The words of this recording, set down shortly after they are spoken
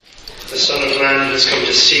The Son of Man has come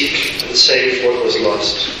to seek and save what was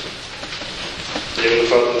lost. In the name of the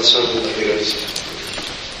Father, and the Son, and the Holy Ghost.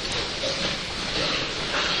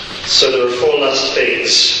 So there are 4 last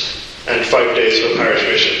things and 5 days for parish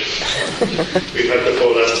mission. We've had the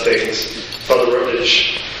 4 last things. Father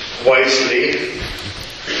Rutledge wisely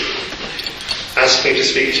asked me to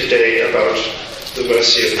speak today about the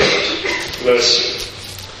mercy of God. Mercy.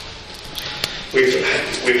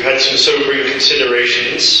 We've had some sobering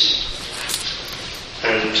considerations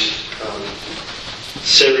and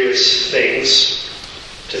serious things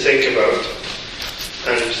to think about,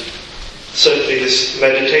 and certainly this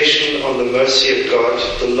meditation on the mercy of God,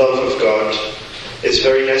 the love of God, is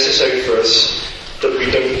very necessary for us, that we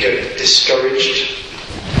don't get discouraged.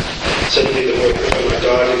 Certainly that we're on our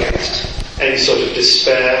guard against any sort of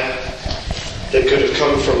despair that could have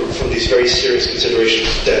come from these very serious considerations: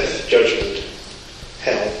 death, judgment,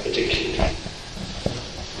 hell particularly.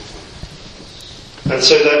 And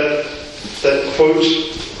so that quote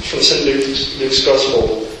from St. Luke's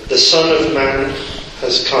Gospel, the Son of Man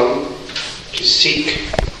has come to seek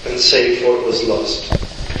and save what was lost.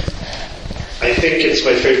 I think it's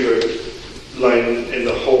my favourite line in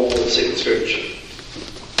the whole of Sacred Scripture.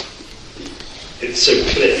 It's so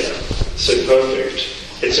clear, so perfect,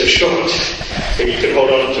 it's so short, but you can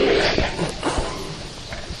hold on to it.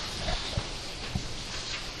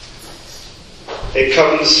 It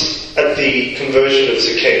comes at the conversion of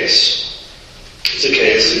Zacchaeus.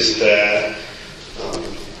 Zacchaeus is there,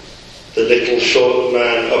 the little short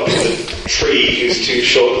man up in the tree who's too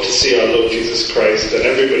short to see our Lord Jesus Christ, and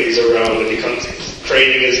everybody's around and he can't, he's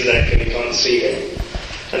craning his neck and he can't see him.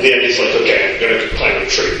 And the end he's like, okay, I'm going to climb a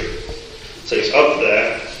tree. So he's up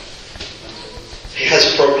there. He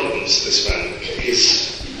has problems, this man.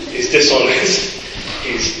 He's dishonest.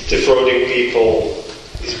 He's defrauding people.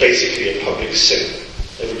 He's basically a public sinner.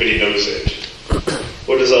 Everybody knows it.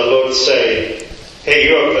 What does our Lord say? Hey,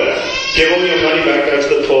 you up there, give all your money back out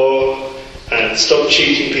to the poor and stop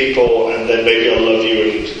cheating people, and then maybe I'll love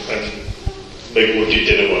you and maybe we'll do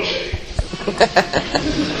dinner one day.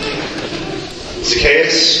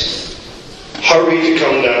 Zacchaeus, hurry to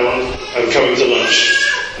come down. I'm coming to lunch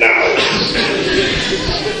now.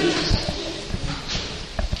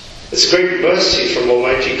 It's a great mercy from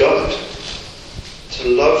Almighty God to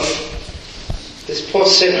love this poor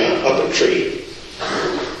sinner up a tree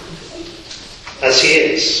as he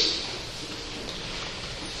is.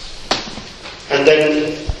 And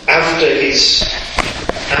then after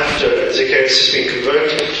Zacchaeus has been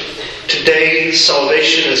converted, today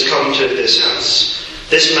salvation has come to this house.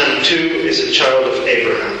 This man too is a child of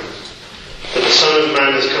Abraham. For the Son of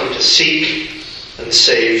Man has come to seek and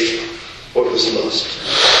save what was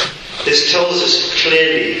lost. This tells us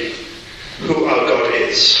clearly who our God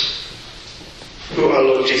is, who our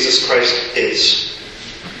Lord Jesus Christ is.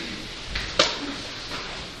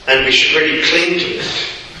 And we should really cling to it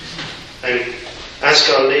and ask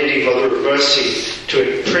Our Lady, Mother of Mercy,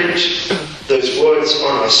 to imprint those words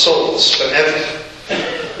on our souls forever.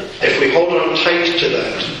 If we hold on tight to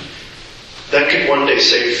that could one day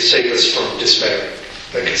save us from despair.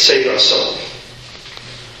 That could save our soul.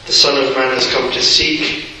 The Son of Man has come to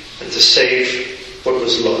seek and to save what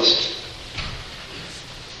was lost.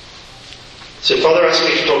 So Father asked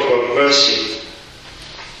me to talk about mercy.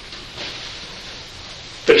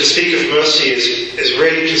 But to speak of mercy is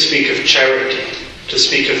really to speak of charity, to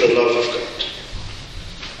speak of the love of God.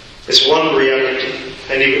 It's one reality.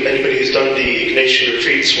 Anybody who's done the Ignatian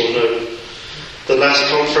retreats will know. The last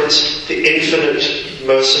conference, the infinite,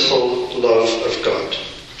 merciful love of God.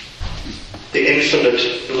 The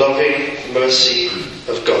infinite, loving mercy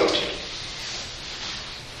of God.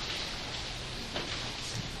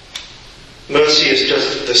 Mercy is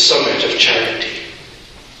just the summit of charity.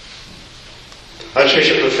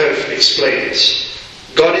 Archbishop Lefebvre explains,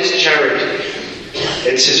 God is charity.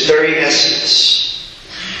 It's his very essence.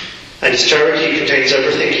 And his charity contains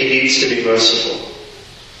everything he needs to be merciful.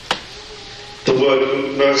 The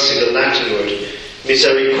word mercy, the Latin word,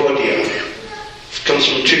 misericordia, comes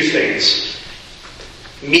from 2 things.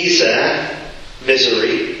 Miser,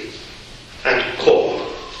 misery, and cor,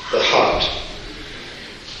 the heart.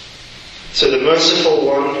 So the merciful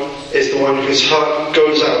one is the one whose heart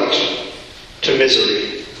goes out to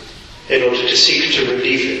misery in order to seek to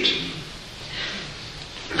relieve it.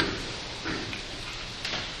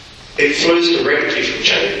 It flows directly from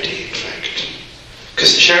charity, in fact.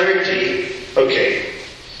 Because charity, okay,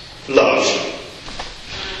 love.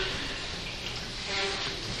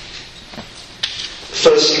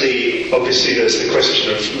 Firstly, obviously there's the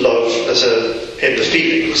question of love in the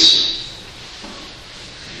feelings.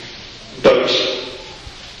 But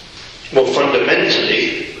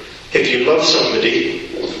If you love somebody,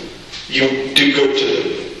 you do good to them.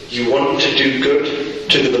 You want to do good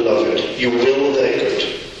to the beloved. You will their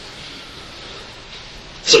good.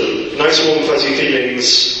 So, nice warm fuzzy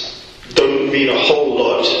feelings don't mean a whole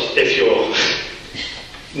lot if you're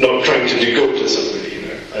not trying to do good to somebody, you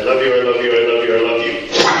know. I love you, I love you, I love you, I love you.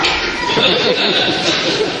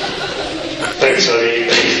 Thanks, honey.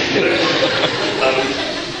 You know.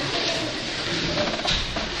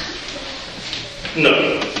 No.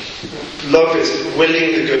 Love is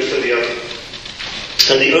willing the good for the other.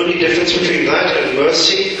 And the only difference between that and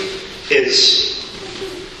mercy is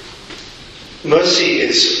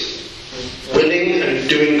willing and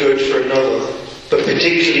doing good for another, but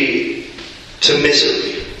particularly to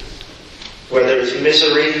misery. Where there is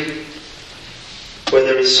misery, where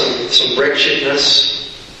there is some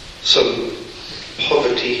wretchedness, some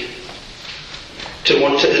poverty, to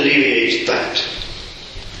want to alleviate that.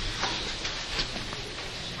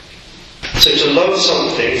 So to love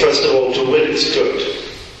something, first of all, to will its good.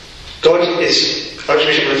 God is,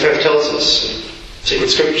 Archbishop Lefebvre tells us in Sacred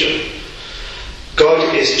Scripture,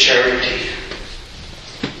 God is charity.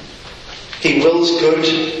 He wills good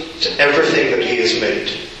to everything that He has made.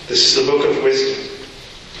 This is the Book of Wisdom.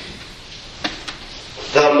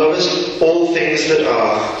 Thou lovest all things that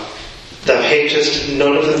are, thou hatest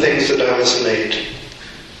none of the things that thou hast made.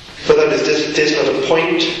 For thou didst not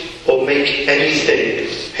appoint or make anything,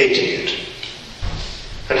 hating it.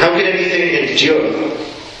 And how can anything endure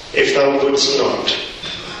if thou wouldst not,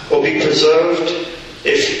 or be preserved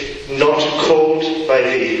if not called by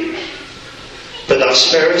thee? But thou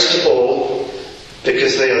sparest all,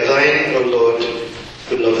 because they are thine, O Lord,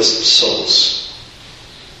 who lovest souls.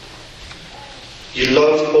 You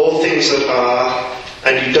love all things that are,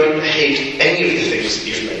 and you don't hate any of the things that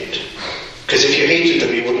you've made. Because if you hated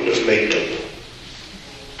them, you wouldn't have made them.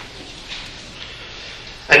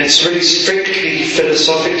 And it's really strictly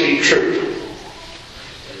philosophically true.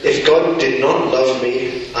 If God did not love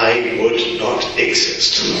me, I would not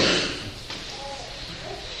exist.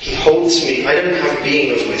 He holds me. I don't have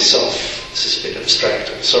being of myself. This is a bit abstract,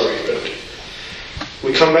 I'm sorry, but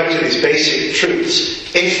we come back to these basic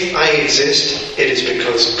truths. If I exist, it is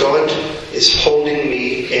because God is holding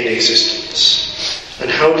me in existence. And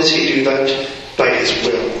how does He do that? By His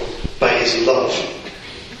will, by His love.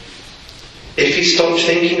 If He stopped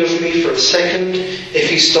thinking of me for a second, if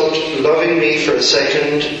He stopped loving me for a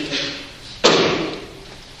second,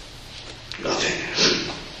 nothing.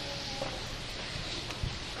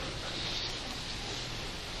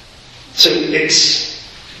 So it's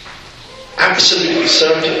absolutely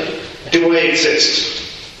certain. Do I exist?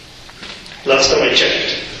 Last time I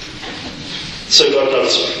checked. So God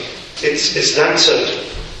loves me. It's that certain.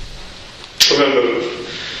 Remember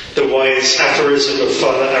the wise aphorism of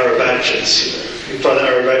Father Arabadges. You know, Father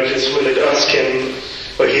Arabadges, when they'd ask him,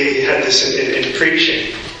 well, he had this in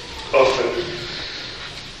preaching often.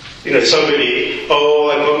 You know, somebody,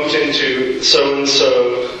 I bumped into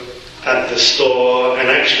so-and-so at the store, and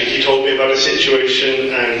actually he told me about a situation,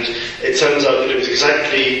 and it turns out that it was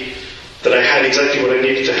that I had exactly what I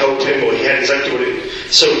needed to help him, or he had exactly what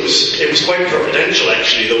so it was quite providential,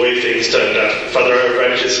 actually, the way things turned out. Father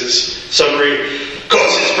Arabadges' summary, of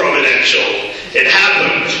course it's providential. It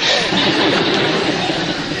happened.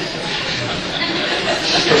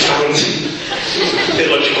 Profound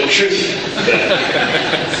theological truth there.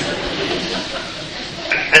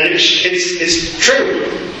 And it's true.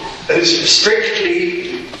 And it's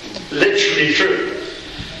strictly, literally true.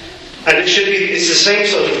 And it's the same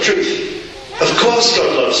sort of truth. Of course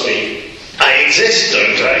God loves me. I exist,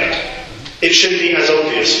 don't I? It should be as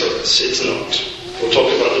obvious for us. It's not. We'll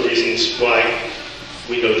talk about the reasons why.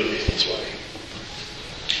 We know the reasons why.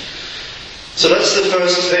 So that's the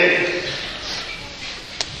first thing.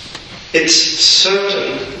 It's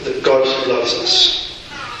certain that God loves us.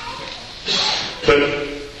 But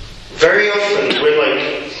very often we're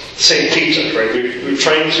like St. Peter, right? We're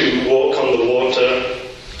trying to walk on the water,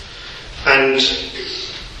 and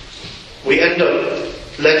we end up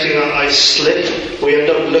letting our eyes slip. We end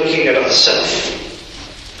up looking at ourselves.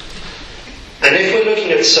 And if we're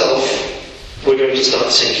looking at self, we're going to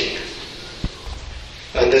start sinking.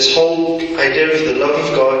 And this whole idea of the love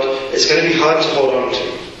of God is going to be hard to hold on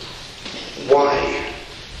to. Why?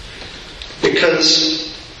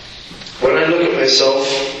 Because when I look at myself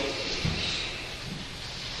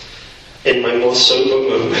in my more sober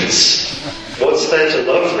moments, what's there to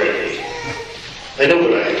love, really? I know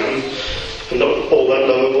what I am. I'm not all that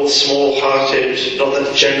lovable, small-hearted, not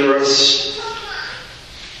that generous,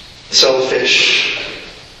 selfish.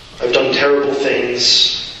 I've done terrible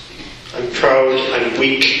things. I'm proud, I'm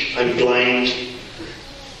weak, I'm blind.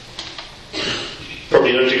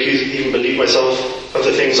 probably don't even believe myself of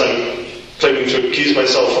the things I'm claiming to accuse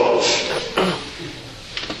myself of.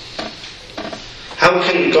 How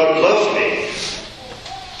can God love me?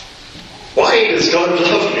 Why does God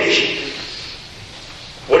love me?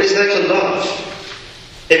 What is there to love?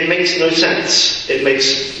 It makes no sense. It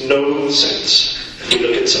makes no sense if we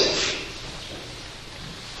look at self.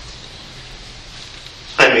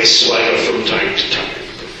 I may swagger from time to time.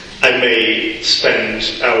 I may spend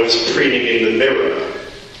hours preening in the mirror.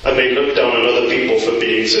 I may look down on other people for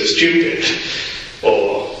being so stupid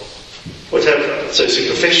or whatever, so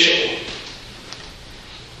superficial.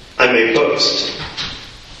 I may boast.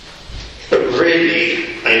 But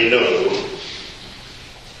really, I know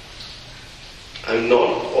I'm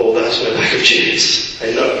not all that in a bag of chips.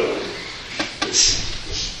 I know.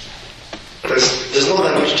 There's not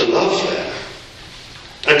that much to love there.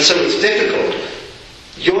 And so it's difficult.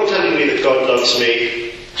 You're telling me that God loves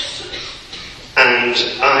me, and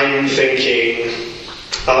I'm thinking,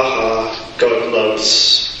 aha, God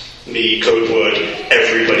loves me, code word,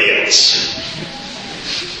 everybody else.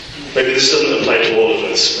 Maybe this doesn't apply to all of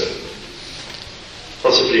us, but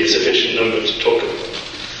possibly a sufficient number to talk about.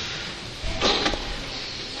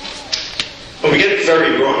 And we get it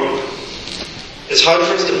very wrong. It's hard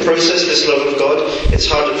for us to process this love of God. It's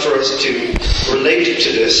harder for us to relate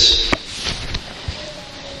to this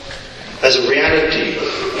as a reality.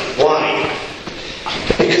 Why?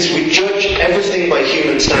 Because we judge everything by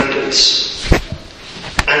human standards.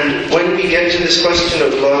 And when we get to this question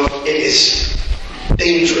of love, it is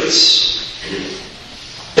dangerous.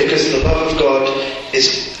 Because the love of God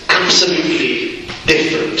is absolutely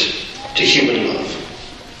different to human love.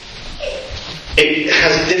 It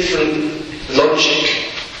has different logic.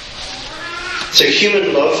 So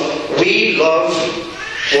human love, we love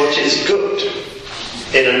what is good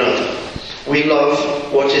in another. We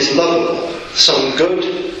love what is lovable. Some good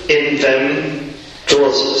in them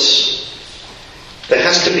draws us. There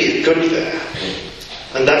has to be a good there.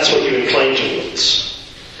 And that's what you incline towards.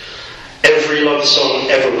 Every love song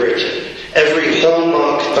ever written, every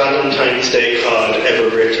Hallmark Valentine's Day card ever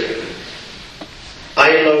written,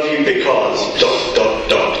 I love you because ...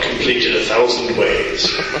 completed 1,000 ways.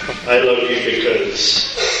 I love you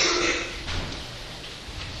because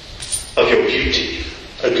of your beauty,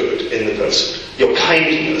 a good in the person. Your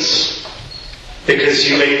kindness, because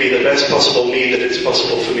you make me the best possible me that it's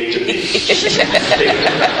possible for me to be.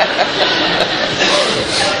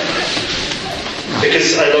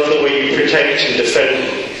 Because I love the way you protect and defend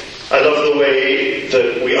me. I love the way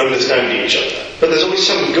that we understand each other. But there's always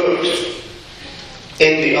some good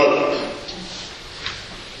in the other.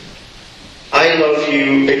 I love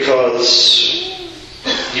you because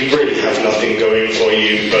you really have nothing going for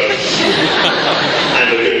you, but I'm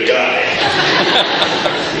a good guy.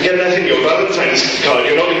 You get that in your Valentine's card,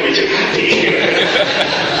 you're not going to be too happy.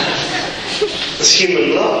 It's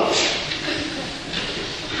human love.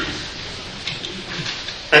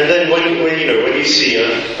 And then when you see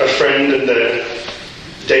a friend and they're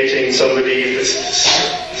dating somebody, this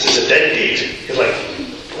is a deadbeat, you're like,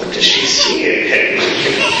 what does she see in him?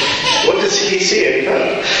 What does he see in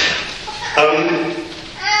her?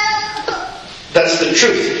 That's the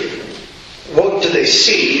truth. What do they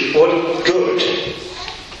see? What good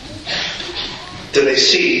do they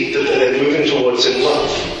see that they're moving towards in love?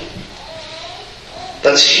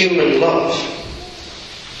 That's human love.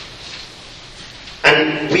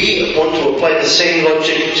 And we want to apply the same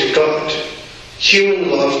logic to God. Human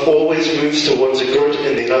love always moves towards a good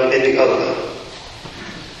in the other.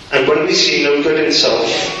 And when we see no good in self,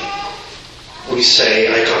 we say,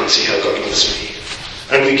 I can't see how God loves me.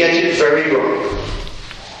 And we get it very wrong.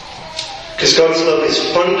 Because God's love is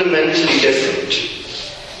fundamentally different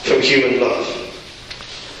from human love.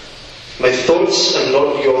 My thoughts are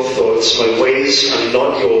not your thoughts, my ways are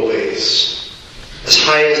not your ways. As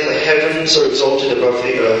high as the heavens are exalted above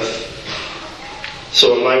the earth,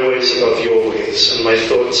 so are my ways above your ways, and my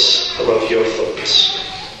thoughts above your thoughts.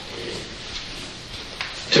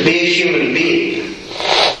 To be a human being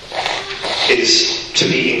is to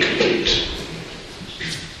be incomplete.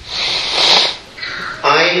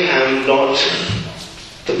 I am not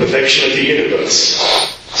the perfection of the universe,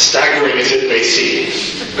 staggering as it may seem.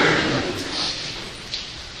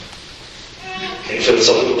 In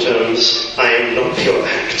philosophical terms, I am not pure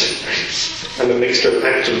act. I'm a mixture of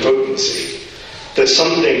act and potency. There's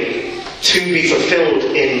something to be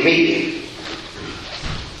fulfilled in me.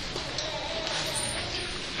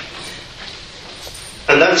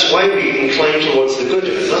 And that's why we incline towards the good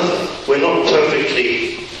in another. We're not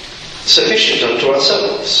perfectly sufficient unto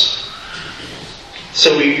ourselves.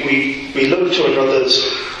 So we look to another's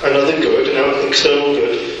another good, an external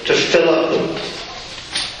good, to fill up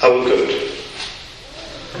our good.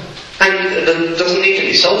 And it doesn't need to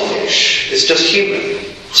be selfish, it's just human.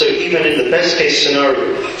 So even in the best case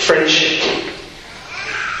scenario, friendship,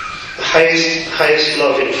 the highest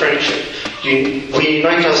love in friendship, we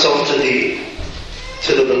unite ourselves to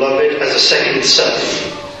the beloved as a second self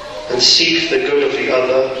and seek the good of the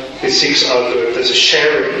other who seeks our good. There's a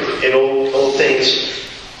sharing in all things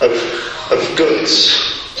of goods,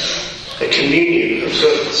 a communion of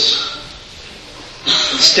goods.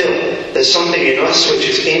 Still, there's something in us which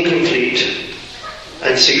is incomplete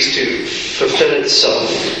and seeks to fulfill itself,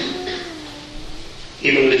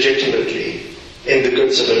 even legitimately, in the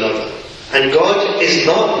goods of another. And God is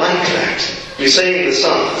not like that. We say in the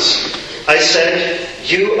Psalms, I said,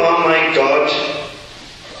 you are my God,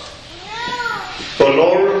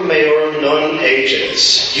 bonorum meorum non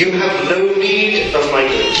agens. You have no need of my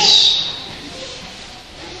goods.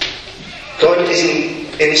 God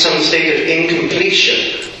isn't in some state of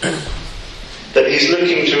incompletion, that he's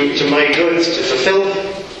looking to my goods to fulfill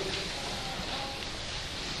them.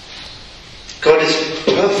 God is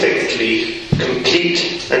perfectly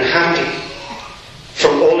complete and happy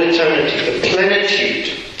from all eternity, the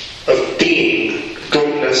plenitude of being,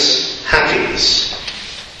 goodness, happiness.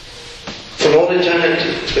 From all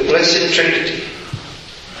eternity, the Blessed Trinity,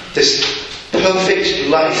 this perfect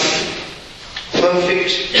life,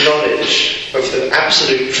 perfect knowledge of the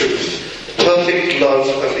absolute truth, perfect love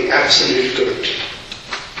of the absolute good,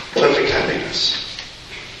 perfect happiness.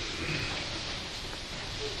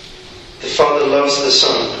 The Father loves the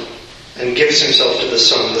Son and gives himself to the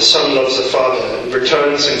Son. The Son loves the Father and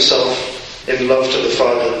returns himself in love to the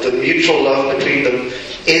Father. The mutual love between them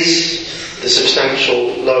is the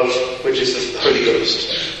substantial love which is the Holy Ghost.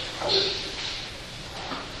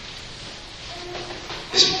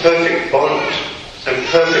 This perfect bond and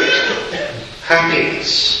perfect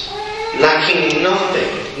happiness, lacking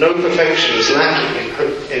nothing, no perfection is lacking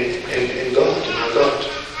in God, in our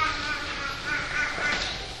God.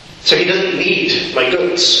 So he doesn't need my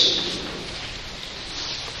goods.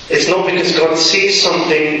 It's not because God sees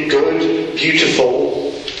something good,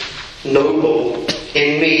 beautiful, noble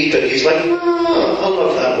in me that he's like, I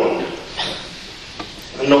love that one,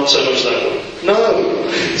 and not so much that one. No,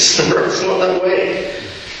 it's not that way.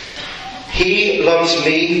 He loves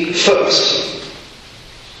me first.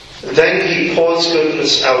 Then he pours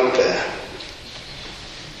goodness out there.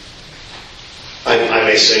 I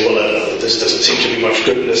may say, well, this doesn't seem to be much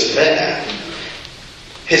goodness there.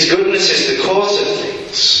 His goodness is the cause of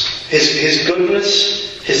things. His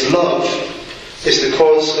goodness, his love, is the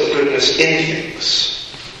cause of goodness in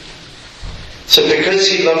things. So because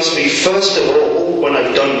he loves me first of all, when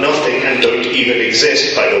I've done nothing and don't even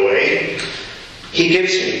exist, by the way, he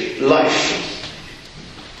gives me life,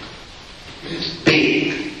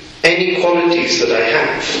 being, any qualities that I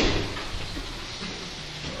have,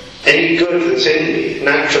 any good that's in me,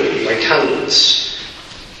 naturally, my talents,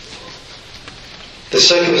 the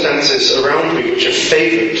circumstances around me which have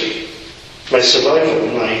favoured my survival,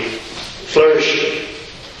 my flourishing,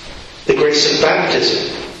 the grace of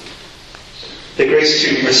baptism, the grace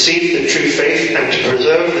to receive the true faith and to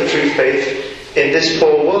preserve the true faith in this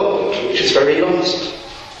poor world, which is very lost.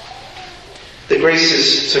 The grace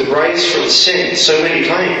is to rise from sin so many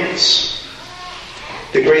times.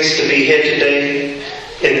 The grace to be here today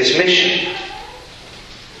in this mission.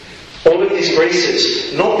 All of these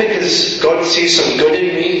graces, not because God sees some good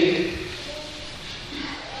in me,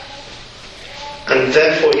 and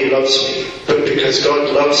therefore he loves me, but because God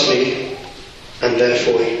loves me, and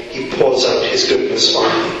therefore he pours out his goodness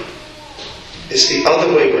on me. It's the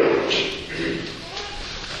other way around.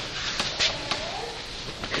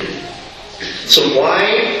 So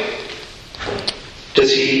why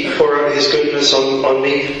does he pour out his goodness on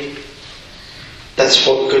me? That's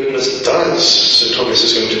what goodness does, St. Thomas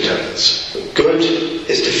is going to tell us. Good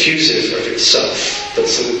is diffusive of itself.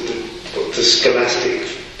 That's what the scholastic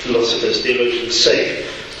philosophers, theologians say.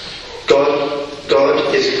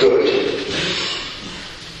 God is good,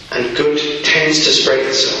 and good tends to spread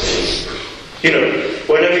itself. You know,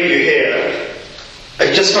 whenever you hear,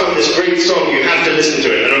 I just found this great song, you have to listen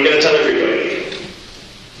to it, and I'm going to tell everybody.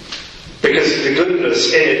 Because the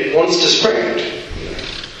goodness in it wants to spread.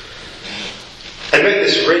 I met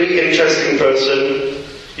this really interesting person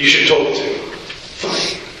you should talk to.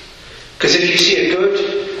 Fine. Because if you see a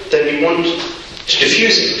good, then you want to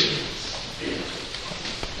diffuse it.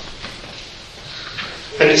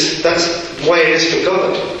 And that's why it is for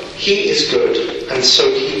God. He is good, and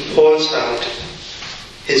so he pours out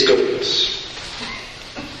his goodness.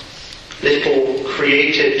 Little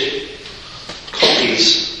created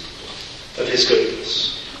copies his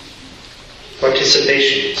goodness.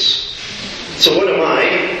 Participations. So what am I?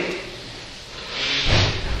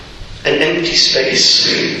 An empty space.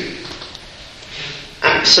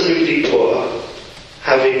 Absolutely poor,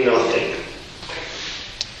 having nothing.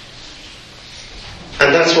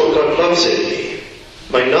 And that's what God loves in me.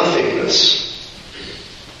 My nothingness.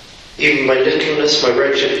 Even my littleness, my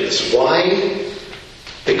wretchedness. Why?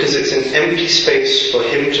 Because it's an empty space for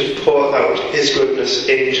Him to pour out His goodness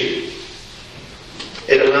into.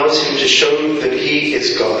 It allows Him to show that He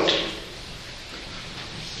is God.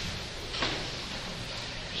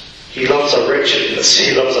 He loves our wretchedness.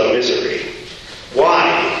 He loves our misery.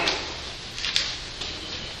 Why?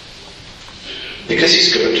 Because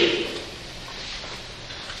He's good.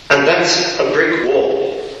 And that's a brick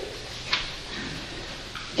wall.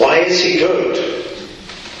 Why is He good?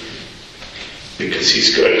 Because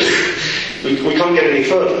He's good. We can't get any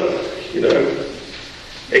further, you know.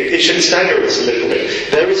 It should stagger us a little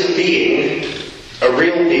bit. There is a being, a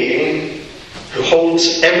real being, who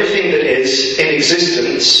holds everything that is in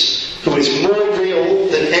existence, who is more real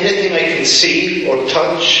than anything I can see or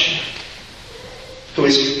touch, who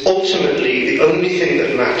is ultimately the only thing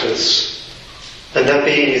that matters, and that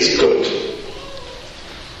being is good.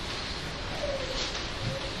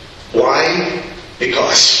 Why?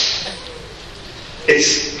 Because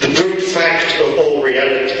it's the brute fact of all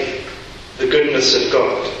reality, the goodness of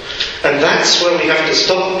God. And that's where we have to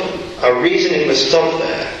stop. Our reasoning must stop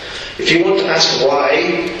there. If you want to ask why,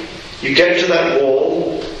 you get to that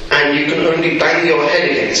wall and you can only bang your head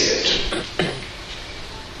against it.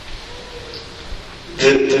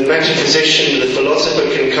 The metaphysician, the philosopher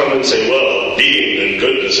can come and say, well, being and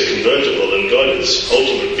goodness are convertible and God is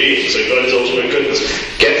ultimate being, so God is ultimate goodness.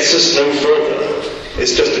 Gets us no further.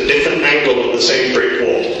 It's just a different angle of the same brick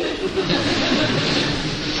wall.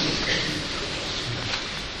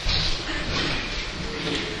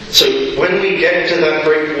 So when we get to that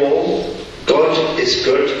brick wall, God is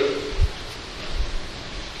good.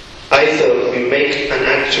 Either we make an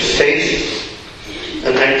act of faith,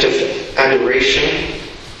 an act of adoration,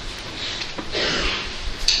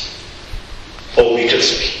 or we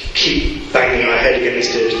just keep banging our head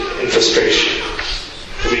against it in frustration.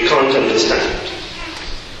 We can't understand.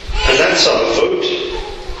 And that's our vote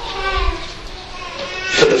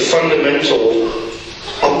for the fundamental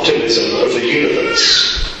optimism of the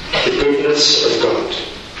universe, the goodness of God.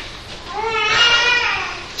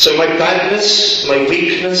 So my badness, my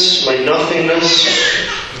weakness, my nothingness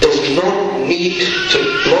does not need to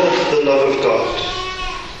block the love of God.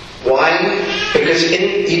 Why? Because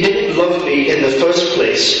He didn't love me in the first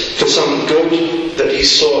place for some good that He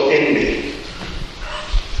saw in me.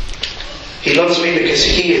 He loves me because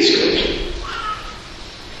He is good.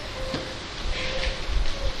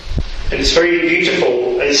 And it's very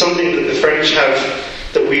beautiful, and it's something that the French have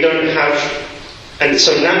that we don't have, and it's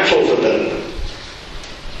so natural for them.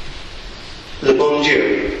 Le bon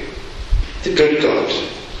Dieu, the good God.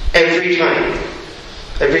 Every time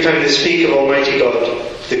they speak of Almighty God,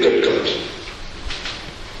 the good God.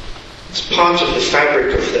 It's part of the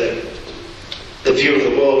fabric of the view of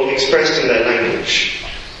the world expressed in their language.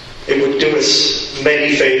 It would do us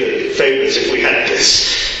many favours if we had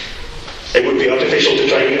this. It would be artificial to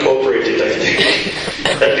try and incorporate it, I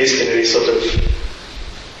think, at least in any sort of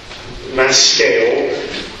mass scale.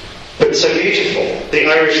 But so beautiful. The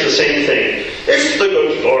Irish, the same thing. If the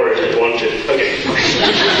good Lord had wanted. Okay.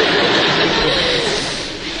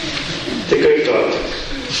 The good God.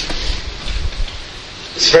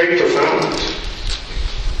 It's very profound.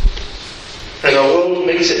 And our world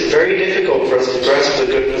makes it very difficult for us to grasp the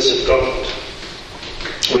goodness of God.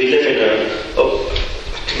 We live in a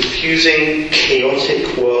confusing,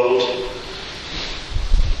 chaotic world,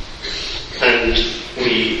 and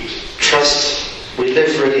we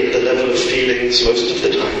live really at the level of feelings most of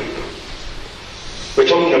the time. We're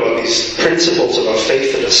talking about these principles of our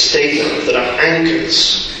faith that are stable, that are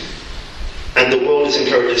anchors, and the world is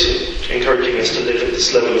encouraging us to live at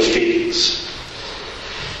this level of feelings.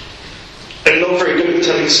 I'm not very good at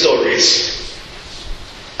telling stories.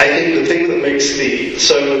 I think the thing that makes the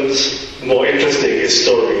sermons more interesting is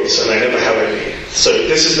stories, and I never have any. So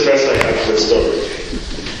this is the best I have for a story.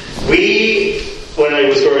 We, when I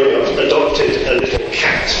was growing up, adopted a little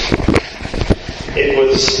cat. It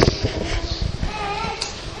was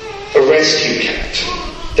a rescue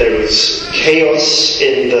cat. There was chaos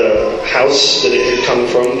in the house that it had come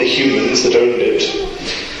from, the humans that owned it.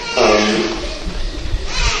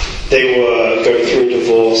 They were going through a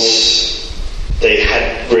divorce. They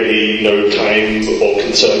had really no time or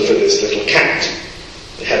concern for this little cat.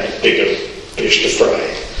 They had bigger fish to fry.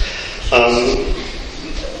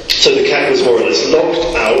 So the cat was more or less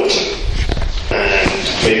locked out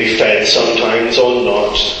and maybe fed sometimes or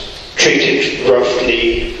not, treated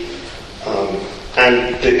roughly,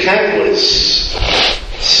 and the cat was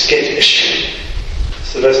skittish.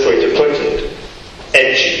 That's the best way to put it.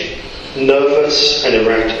 Edgy, nervous and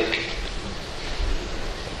erratic.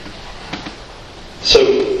 So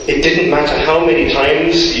it didn't matter how many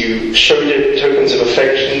times you showed it tokens of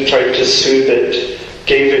affection, tried to soothe it,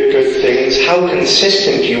 gave it good things, how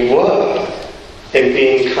consistent you were in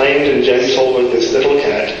being kind and gentle with this little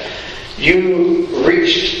cat. You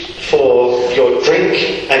reached for your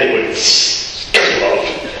drink and it would scuttle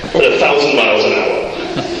off at 1,000 miles an hour.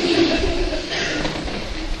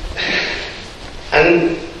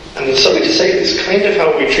 And I'm sorry to say, it's kind of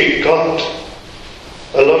how we treat God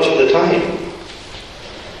a lot of the time.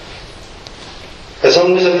 As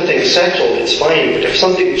long as everything's settled, it's fine, but if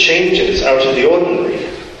something changes out of the ordinary,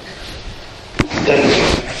 then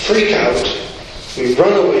we freak out, we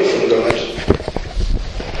run away from God,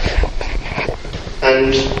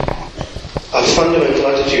 and our fundamental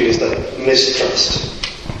attitude is that mistrust.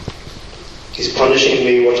 He's punishing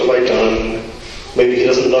me, what have I done? Maybe he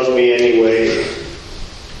doesn't love me anyway,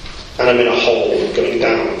 and I'm in a hole going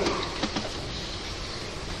down.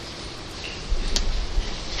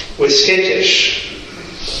 We're skittish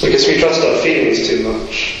because we trust our feelings too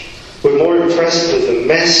much. We're more impressed with the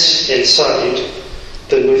mess inside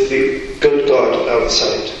than with the good God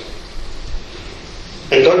outside.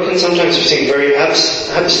 And God can sometimes seem very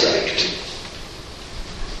abstract,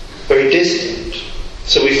 very distant.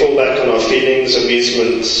 So we fall back on our feelings,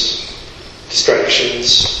 amusements,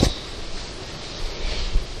 distractions.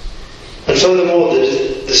 And furthermore,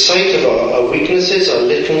 the sight of our weaknesses, our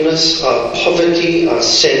littleness, our poverty, our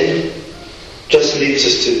sin, just leads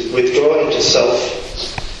us to withdraw into self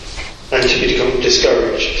and to become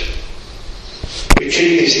discouraged. We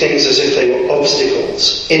treat these things as if they were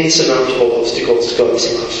obstacles, insurmountable obstacles to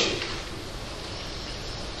God's love.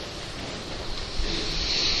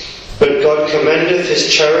 But God commendeth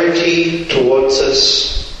his charity towards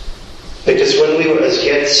us, because when we were as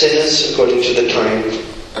yet sinners, according to the time,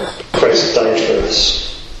 Christ died for us.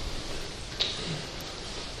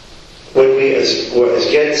 When we were as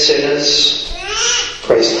yet sinners,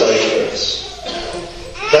 Christ died for us.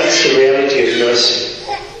 That's the reality of mercy.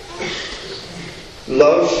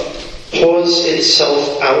 Love pours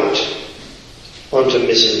itself out onto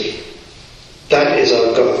misery. That is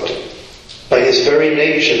our God. By his very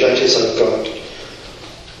nature, that is our God.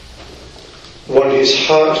 One whose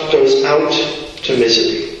heart goes out to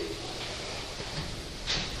misery.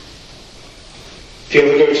 If you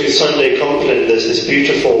ever go to Sunday Compline, there's this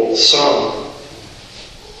beautiful psalm.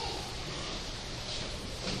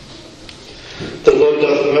 The Lord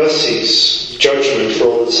doth mercies, judgment for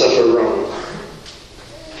all that suffer wrong.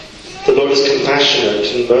 The Lord is compassionate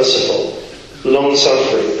and merciful,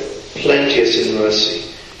 long-suffering, plenteous in mercy.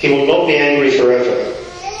 He will not be angry forever.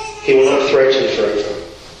 He will not threaten forever.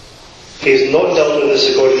 He has not dealt with us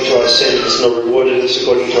according to our sins, nor rewarded us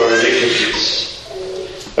according to our iniquities.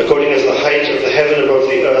 According as the height of the heaven above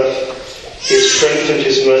the earth, he has strengthened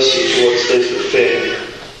his mercy towards those that fear him.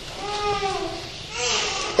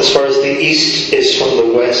 As far as the east is from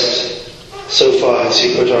the west, so far has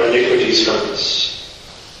he put our iniquities from us.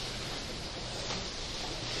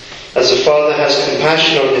 As a father has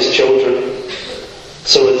compassion on his children,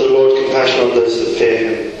 so hath the Lord compassion on those that fear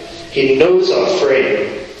him. He knows our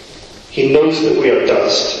frame. He knows that we are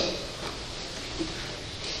dust.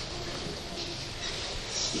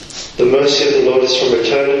 The mercy of the Lord is from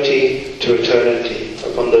eternity to eternity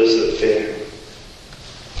upon those that fear him.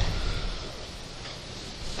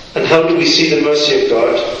 And how do we see the mercy of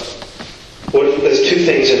God? Well, there's two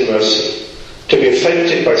things in mercy. To be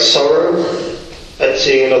affected by sorrow at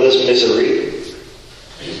seeing another's misery,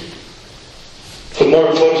 but more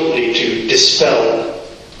importantly, to dispel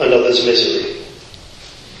another's misery,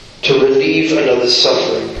 to relieve another's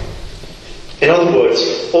suffering. In other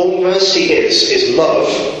words, all mercy is love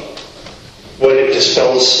when it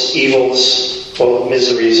dispels evils or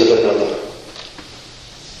miseries of another.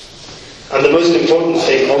 And the most important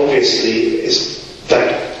thing, obviously, is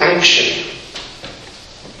that action.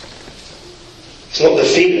 It's not the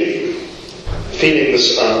feeling.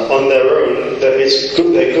 Feelings on their own,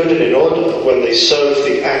 they're good and in order when they serve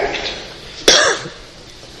the act.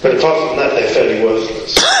 But apart from that, they're fairly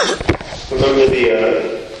worthless. Remember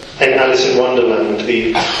in Alice in Wonderland,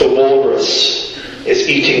 the walrus is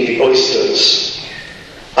eating the oysters.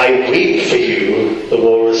 I weep for you, the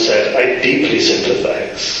walrus said. I deeply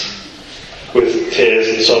sympathize. With tears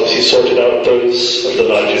and sobs, he sorted out those of the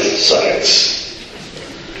largest size.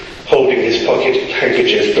 holding his pocket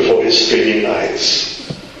handkerchief before his streaming eyes.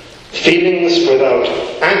 Feelings without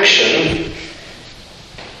action,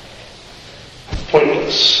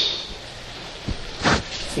 pointless.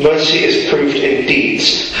 Mercy is proved in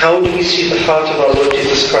deeds. How do we see the heart of our Lord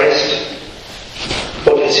Jesus Christ?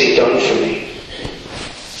 What has he done for me?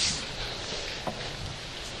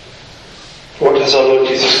 What has our Lord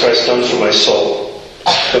Jesus Christ done for my soul,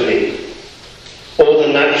 for me? All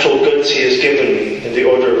the natural goods he has given me in the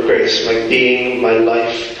order of grace, my being, my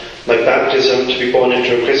life, my baptism, to be born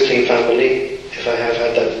into a Christian family, if I have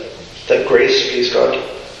had that grace, please God.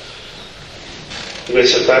 The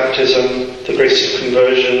grace of baptism, the grace of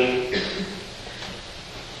conversion.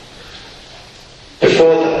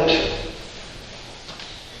 Before that,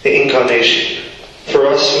 the incarnation. For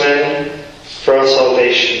us men, for our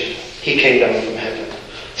salvation, he came down from heaven.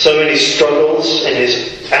 So many struggles in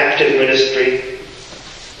his active ministry.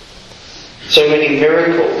 So many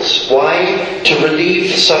miracles. Why? To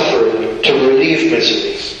relieve suffering, to relieve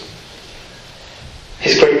misery.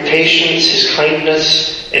 His great patience, his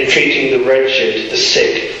kindness in treating the wretched, the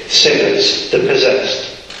sick, sinners, the possessed.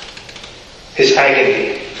 His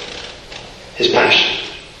agony, his passion.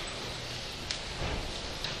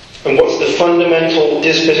 And what's the fundamental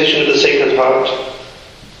disposition of the Sacred Heart?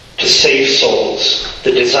 To save souls.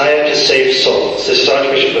 The desire to save souls. This is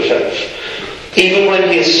Archbishop Lefebvre. Even when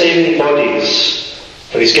he is saving bodies,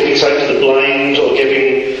 when he's giving sight to the blind or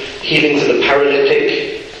giving healing to the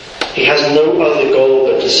paralytic, he has no other goal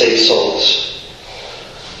but to save souls.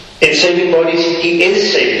 In saving bodies, he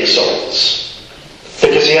is saving souls,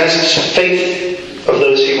 because he asks faith of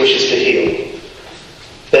those he wishes to heal.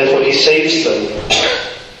 Therefore he saves them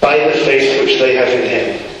by the faith which they have in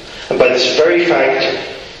him. And by this very fact,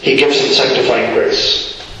 he gives them sanctifying grace.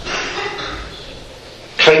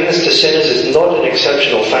 Kindness to sinners is not an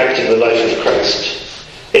exceptional fact in the life of Christ.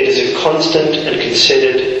 It is a constant and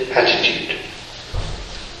considered attitude.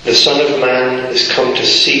 The Son of Man is come to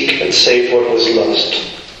seek and save what was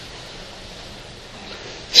lost.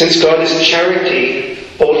 Since God is charity,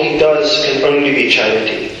 all he does can only be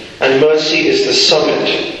charity, and mercy is the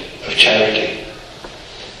summit of charity.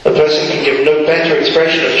 A person can give no better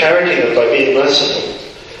expression of charity than by being merciful.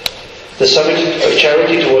 The summit of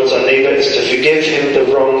charity towards our neighbour is to forgive him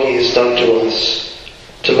the wrong he has done to us,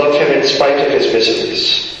 to love him in spite of his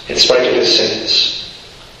miseries, in spite of his sins.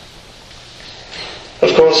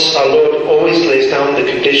 Of course, our Lord always lays down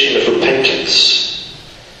the condition of repentance.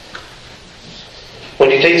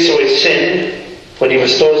 When he takes away sin, when he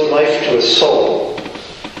restores life to a soul,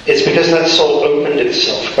 it's because that soul opened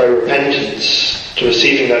itself by repentance to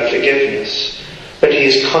receiving that forgiveness. But he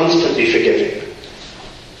is constantly forgiving.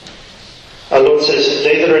 Our Lord says,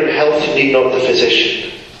 they that are in health need not the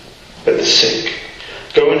physician, but the sick.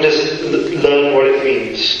 Go and just learn what it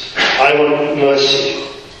means. I want mercy,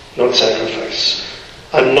 not sacrifice.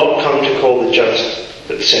 I'm not come to call the just,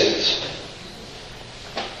 but sinners.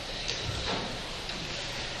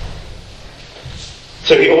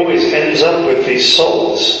 So he always ends up with these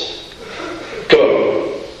souls.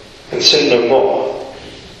 Go and sin no more.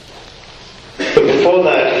 But before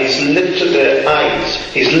that, he's lifted their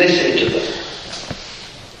eyes. He's listened to them.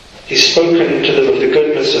 He's spoken to them of the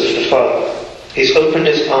goodness of the Father. He's opened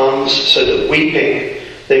his arms so that weeping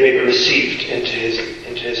they may be received into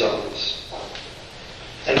his arms.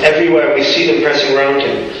 And everywhere we see them pressing around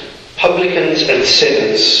him, publicans and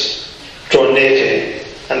sinners draw near to him.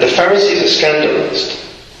 And the Pharisees are scandalized.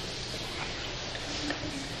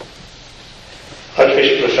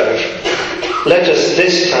 Archbishop Lefebvre, let us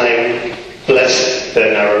this time bless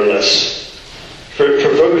their narrowness. For it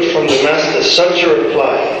provoked from the Master such a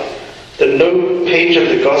reply that no page of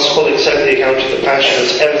the Gospel except the account of the Passion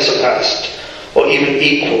has ever surpassed or even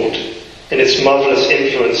equalled in its marvellous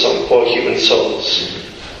influence on poor human souls.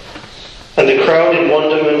 And the crowd in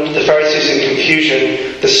wonderment, the Pharisees in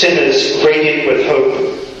confusion, the sinners radiant with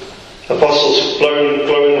hope, apostles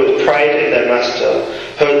glowing with pride in their Master,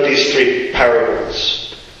 heard these three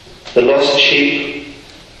parables: the lost sheep,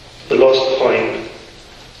 the lost coin,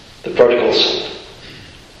 the prodigal son.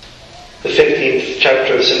 The 15th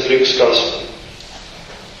chapter of St. Luke's Gospel.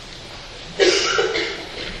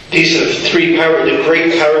 These are the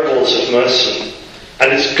great parables of mercy,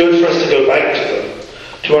 and it's good for us to go back to them,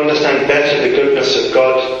 to understand better the goodness of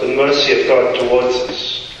God, the mercy of God towards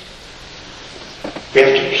us. We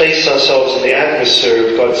have to place ourselves in the atmosphere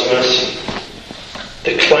of God's mercy,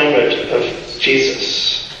 the climate of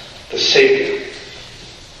Jesus, the Saviour.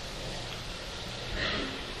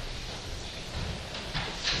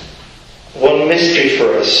 One mystery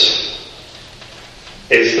for us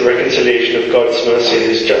is the reconciliation of God's mercy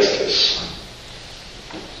and his justice.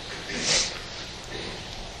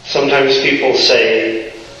 Sometimes people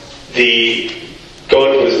say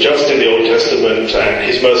God was just in the Old Testament and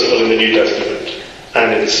He's merciful in the New Testament,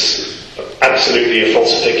 and it's absolutely a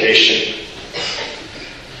falsification.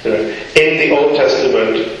 In the Old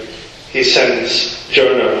Testament, He sends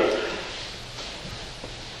Jonah,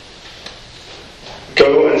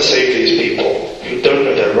 go and save these people who don't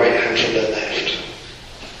know their right hand from their left.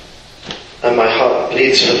 And my heart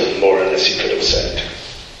bleeds for them more or less, He could have said.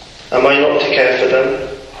 Am I not to care for them?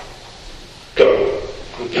 Go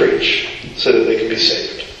and preach so that they can be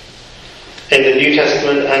saved. In the New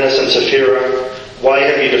Testament, Annas and Sapphira, why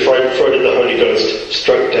have you defrauded the Holy Ghost?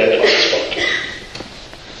 Struck dead on the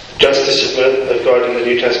spot. Justice of God in the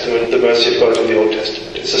New Testament, the mercy of God in the Old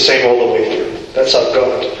Testament. It's the same all the way through. That's our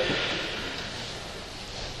God.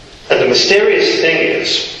 And the mysterious thing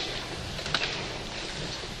is,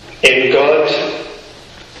 in God,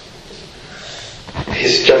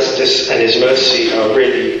 His justice and His mercy are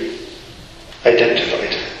really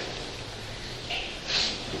identified.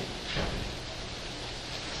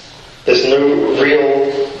 There's no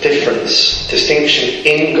real distinction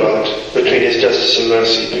in God between His justice and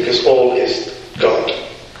mercy, because all is God.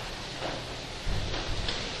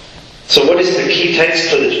 So what is the key text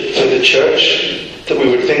for the church that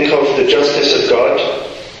we would think of the justice of God?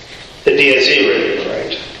 The Dies Irae,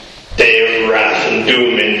 right? Day of wrath and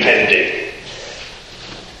doom impending.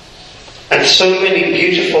 And so many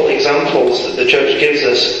beautiful examples that the church gives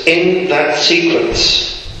us in that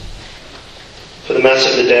sequence for the Mass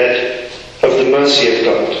of the Dead, of the mercy of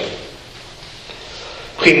God.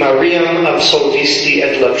 Qui Mariam absolvisti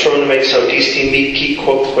et latronum exaudisti mihi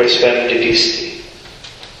quoque spem dedisti.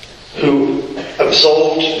 Who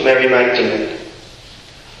absolved Mary Magdalene,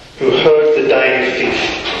 who heard the dying thief,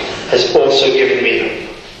 has also given me hope.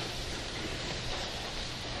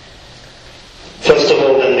 First of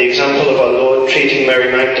all, then, the example of our Lord treating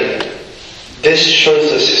Mary Magdalene. This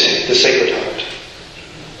shows us the Sacred Heart.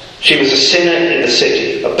 She was a sinner in the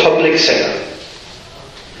city, a public sinner.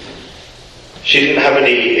 She didn't have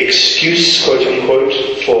any excuse, quote unquote,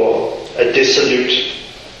 for a dissolute,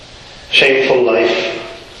 shameful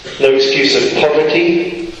life. No excuse of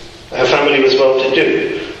poverty. Her family was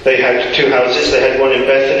well-to-do. They had 2 houses. They had one in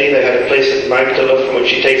Bethany. They had a place at Magdala from which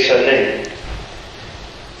she takes her name.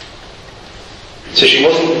 So she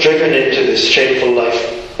wasn't driven into this shameful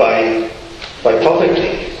life by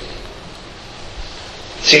poverty.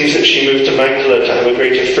 It seems that she moved to Magdala to have a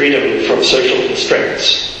greater freedom from social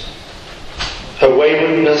constraints. Her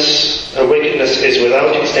wickedness is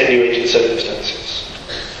without extenuating circumstances.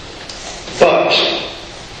 But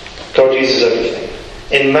God uses everything.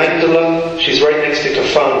 In Magdala, she's right next to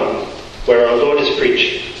Capharnaum, where our Lord is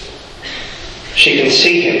preaching. She can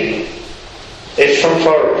see Him. If from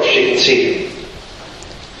far off, she can see Him.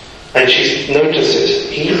 And she notices,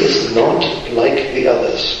 He is not like the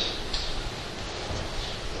others.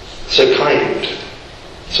 So kind,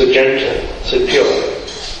 so gentle, so pure.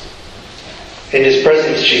 In His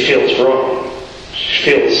presence she feels wrong. She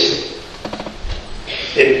feels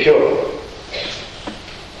impure.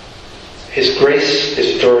 His grace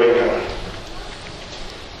is drawing her.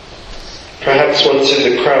 Perhaps once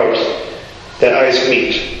in the crowd, their eyes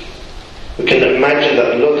meet. We can imagine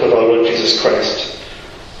that look of our Lord Jesus Christ.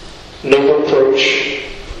 No reproach,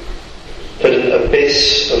 but an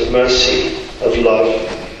abyss of mercy, of love,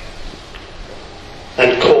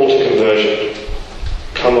 and call to conversion.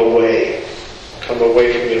 Come away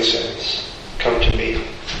from your sins. Come to me.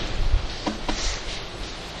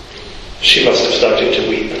 She must have started to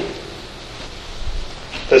weep.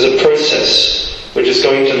 There's a process which is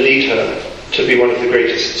going to lead her to be one of the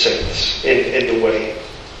greatest saints in the way.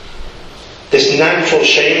 This natural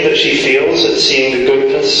shame that she feels at seeing the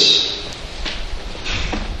goodness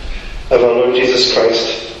of our Lord Jesus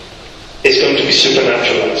Christ is going to be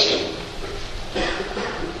supernaturalized.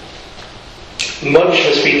 Much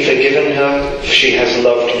has been forgiven her, she has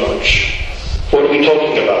loved much. What are we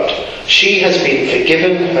talking about? She has been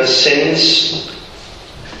forgiven her sins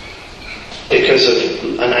because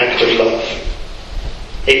of an act of love.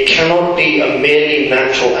 It cannot be a merely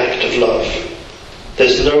natural act of love.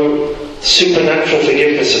 There's no supernatural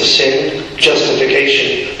forgiveness of sin,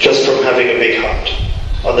 justification, just from having a big heart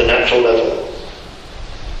on the natural level.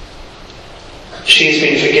 She's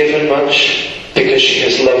been forgiven much because she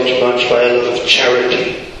has loved much by a love of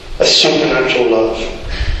charity, a supernatural love,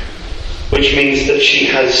 which means that she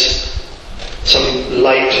has some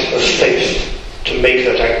light of faith to make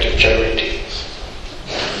that act of charity.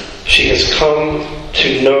 She has come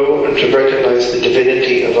to know and to recognize the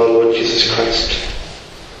divinity of our Lord Jesus Christ.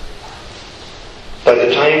 By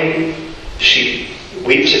the time she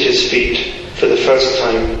weeps at His feet, for the first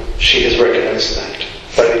time, she has recognized that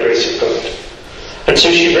by the grace of God. And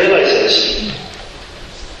so she realizes,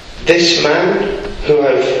 this man who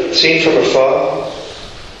I've seen from afar,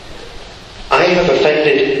 I have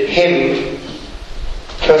offended him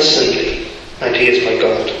personally, and he is my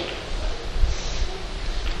God.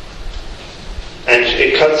 And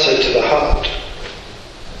it cuts her to the heart.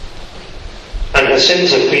 And her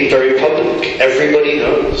sins have been very public. Everybody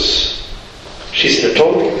knows. She's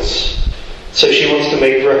notorious. So she wants to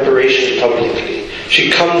make reparation publicly.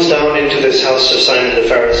 She comes down into this house of Simon the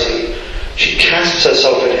Pharisee. She casts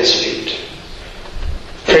herself at his feet.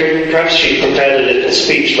 Perhaps she prepared a little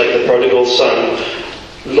speech like the prodigal son.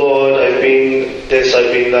 Lord, I've been this,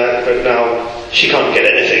 I've been that, but now she can't get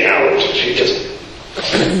anything out. She just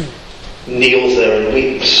kneels there and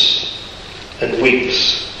weeps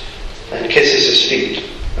and kisses his feet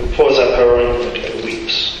and pours out her ointment and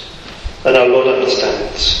weeps. And our Lord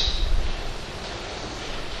understands.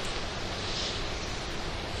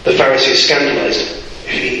 The Pharisee is scandalized. If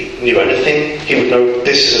he knew anything, he would know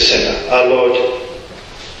this is a sinner. Our Lord,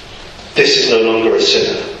 this is no longer a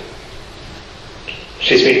sinner.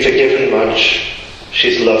 She's been forgiven much.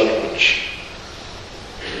 She's loved much.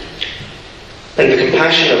 And the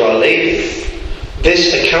compassion of Our Lady,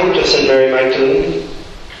 this account of St. Mary Magdalene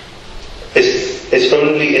is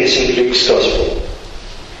only in St. Luke's Gospel.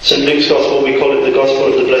 St. Luke's Gospel, we call it the Gospel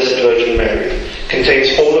of the Blessed Virgin Mary,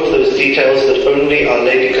 contains all of those details that only Our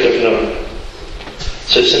Lady could have known.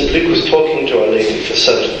 So St. Luke was talking to Our Lady for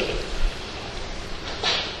certain.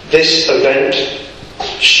 This event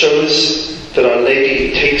shows that Our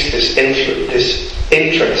Lady takes this interest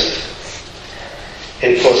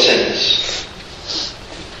in poor sinners.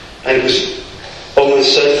 And it was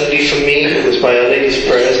almost certainly for me, it was by Our Lady's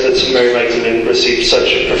prayers that St. Mary Magdalene received such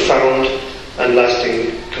a profound and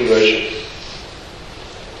lasting conversion.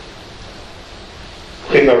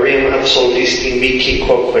 Qui Mariam absolvisti mihi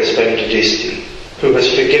quoque benedicti. Who has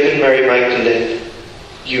forgiven Mary Magdalene,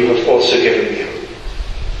 you have also given me.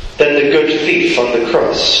 Then the good thief on the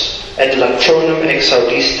cross, et latronum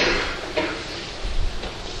exaudisti.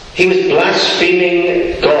 He was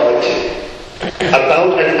blaspheming God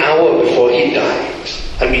about an hour before he died.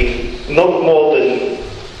 I mean, not more than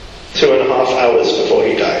 2.5 hours before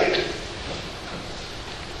he died.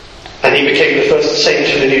 And he became the first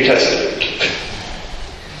saint of the New Testament.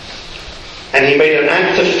 And he made an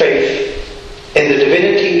act of faith in the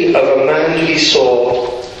divinity of a man he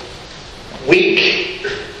saw weak,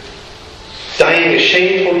 dying a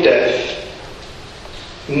shameful death,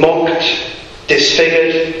 mocked,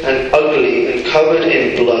 disfigured and ugly and covered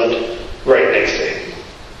in blood right next to him.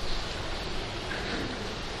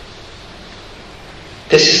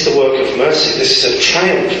 This is the work of mercy. This is a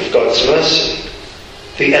triumph of God's mercy.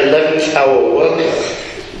 The 11th hour worker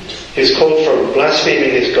is called from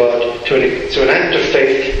blaspheming his God to an act of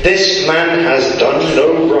faith. This man has done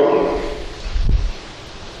no wrong.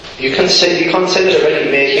 You can't say that of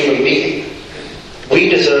any mere human being. We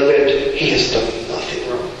deserve it. He has done nothing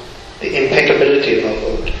wrong. The impeccability of our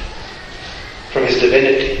Lord from his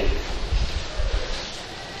divinity.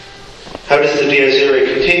 How does the Dies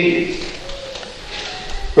Irae continue?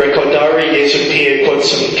 Recordare Jesu pie quod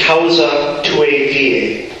sum causa tuae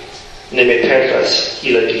viae ne me perdas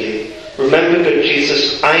illa die. Remember, good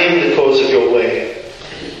Jesus, I am the cause of your way.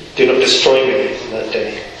 Do not destroy me on that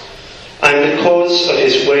day. I am the cause of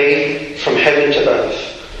his way from heaven to earth.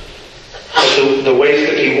 Of the ways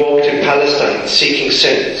that he walked in Palestine seeking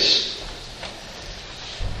sinners.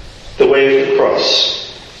 The way of the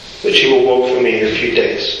cross, which he will walk for me in a few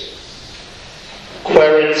days.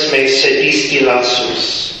 Querens me sedisti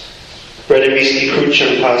lasus, redemisti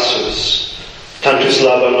crucem passus, tantus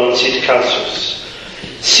laba non sit casus.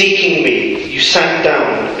 Seeking me, you sat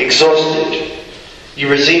down, exhausted. You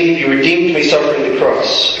redeemed me suffering the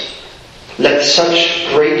cross. Let such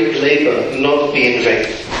great labour not be in vain.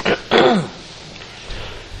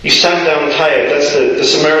 You sat down tired. That's the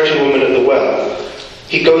Samaritan woman at the well.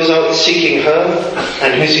 He goes out seeking her,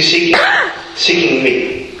 and who's he seeking? Seeking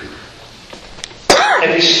me.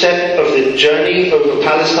 Every step of the journey over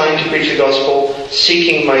Palestine to preach the gospel,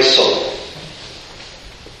 seeking my soul.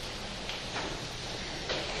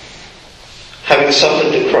 Having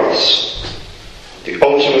suffered the cross, the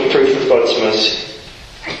ultimate proof of God's mercy,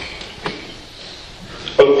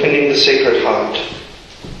 opening the Sacred Heart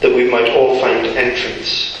that we might all find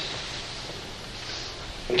entrance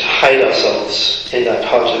and to hide ourselves in that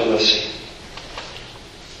heart of mercy.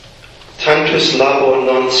 Tantus labor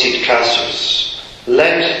non sit casus.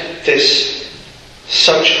 Let this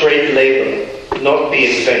such great labour not be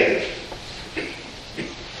in vain.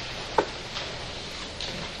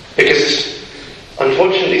 Because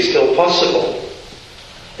unfortunately still possible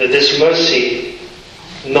that this mercy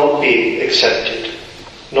not be accepted,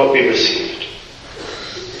 not be received.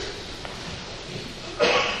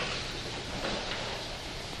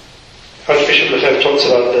 Archbishop Lefebvre talks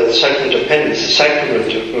about the sacrament of penance, the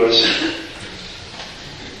sacrament of mercy.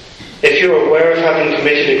 If you are aware of having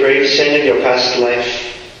committed a grave sin in your past life,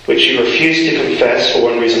 which you refuse to confess for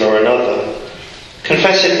one reason or another,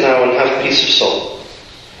 confess it now and have peace of soul.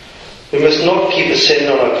 We must not keep a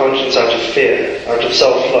sin on our conscience out of fear, out of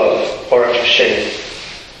self-love, or out of shame.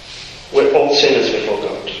 We're all sinners before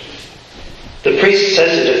God. The priest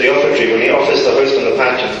says it at the offertory when he offers the host and the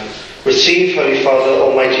paten. Receive, Holy Father,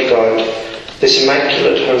 Almighty God, this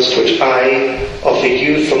immaculate host which I offer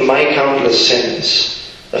you for my countless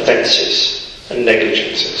sins, offences, and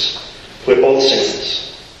negligences. We're all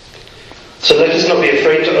sinners. So let us not be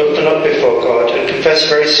afraid to open up before God and confess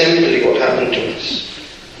very simply what happened to us.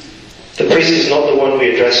 The priest is not the one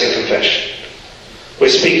we address in confession. We're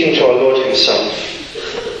speaking to our Lord himself.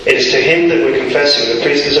 It is to him that we're confessing. The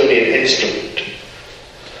priest is only an instrument.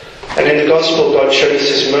 And in the Gospel, God shows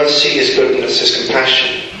his mercy, his goodness, his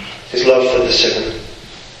compassion, his love for the sinner.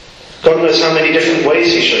 God knows how many different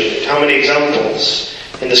ways he showed it, how many examples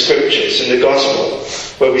in the Scriptures, in the Gospel,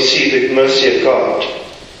 where we see the mercy of God.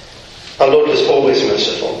 Our Lord was always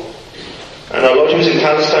merciful. And our Lord who was in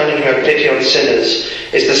Palestine and who had pity on sinners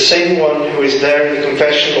is the same one who is there in the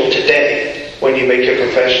confessional today when you make your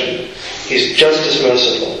confession. He's just as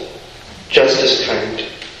merciful, just as kind.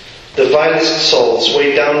 The vilest souls,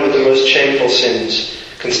 weighed down with the most shameful sins,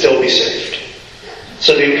 can still be saved.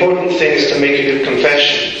 So the important thing is to make a good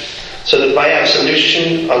confession, so that by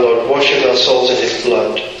absolution our Lord washes our souls in his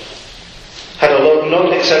blood. Had our Lord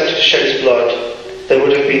not accepted to shed his blood, there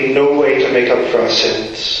would have been no way to make up for our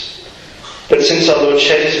sins. But since our Lord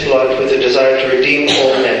shed his blood with the desire to redeem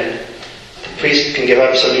all men, the priest can give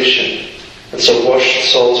absolution, and so wash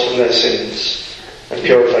souls from their sins and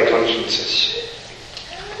purify consciences.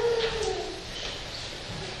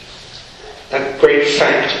 That great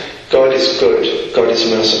fact, God is good, God is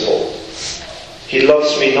merciful. He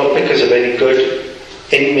loves me not because of any good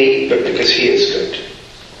in me, but because he is good.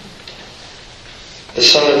 The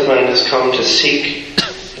Son of Man has come to seek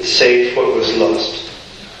and save what was lost.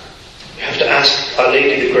 We have to ask Our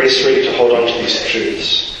Lady the grace really to hold on to these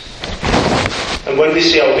truths. And when we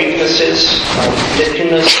see our weaknesses, our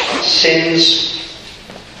littleness, our sins,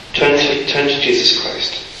 turn to Jesus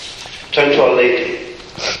Christ. Turn to Our Lady.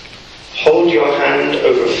 Hold your hand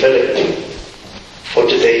over Philip, for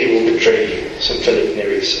today he will betray you, St. Philip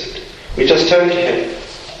Neri said. We just turn to him.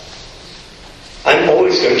 I'm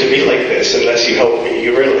always going to be like this unless you help me.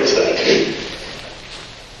 You realize that?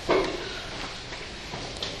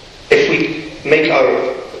 If we make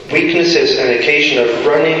our weaknesses an occasion of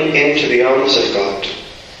running into the arms of God,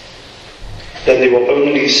 then they will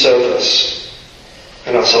only serve us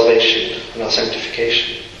in our salvation and our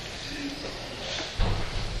sanctification.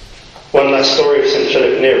 One last story of St.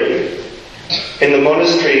 Philip Neri. In the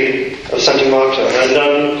monastery of Santa Marta, a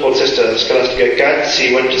nun called Sister Scholastica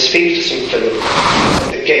Gazzi went to speak to St. Philip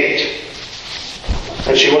at the gate.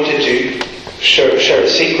 And she wanted to share a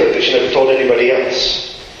secret that she never told anybody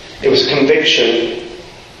else. It was a conviction,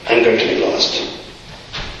 I'm going to be lost.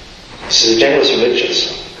 This is a generous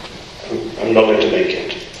religious. I'm not going to make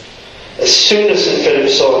it. As soon as St. Philip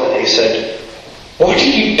saw her, he said, "What are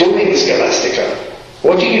you doing, Scholastica?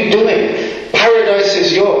 What are you doing? Paradise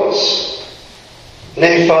is yours."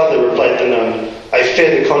 "Nay, Father," replied the nun, "I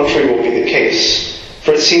fear the contrary will be the case,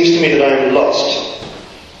 for it seems to me that I am lost."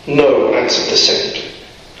 "No," answered the saint.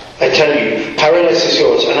 "I tell you, paradise is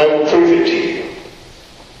yours, and I will prove it to you."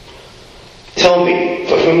 "Tell me,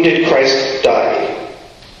 for whom did Christ die?"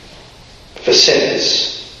 "For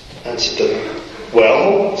sinners," answered the nun.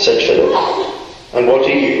 "Well," said Philip, "and what are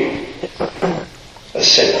you?" "A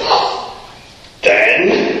sinner."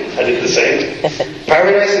 "Then," added the saint,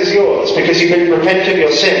 "paradise is yours, because you repent of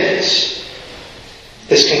your sins."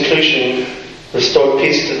 This conclusion restored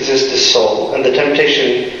peace to the sister's soul, and the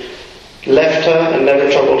temptation left her and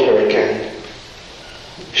never troubled her again.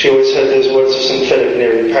 She always heard those words of St. Philip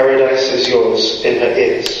Neri, "Paradise is yours," in her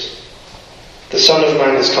ears. The Son of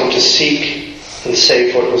Man has come to seek and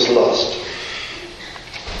save what was lost.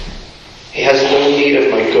 He has no need of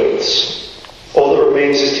my goods. All that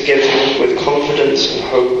remains is to give him with confidence and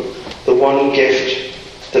hope the one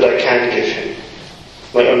gift that I can give him,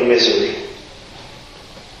 my own misery.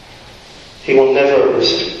 He will never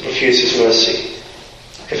refuse his mercy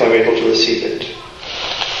if I'm able to receive it.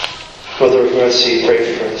 Mother of Mercy,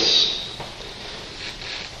 pray for us.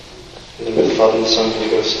 In the name of the Father, and the Son, and the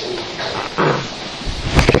Holy Ghost. Amen.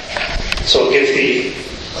 So I'll give the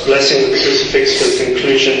blessing of the crucifix for the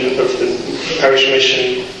conclusion of the parish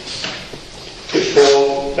mission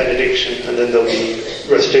before benediction, and then there'll be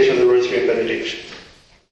recitation of the Rosary and benediction.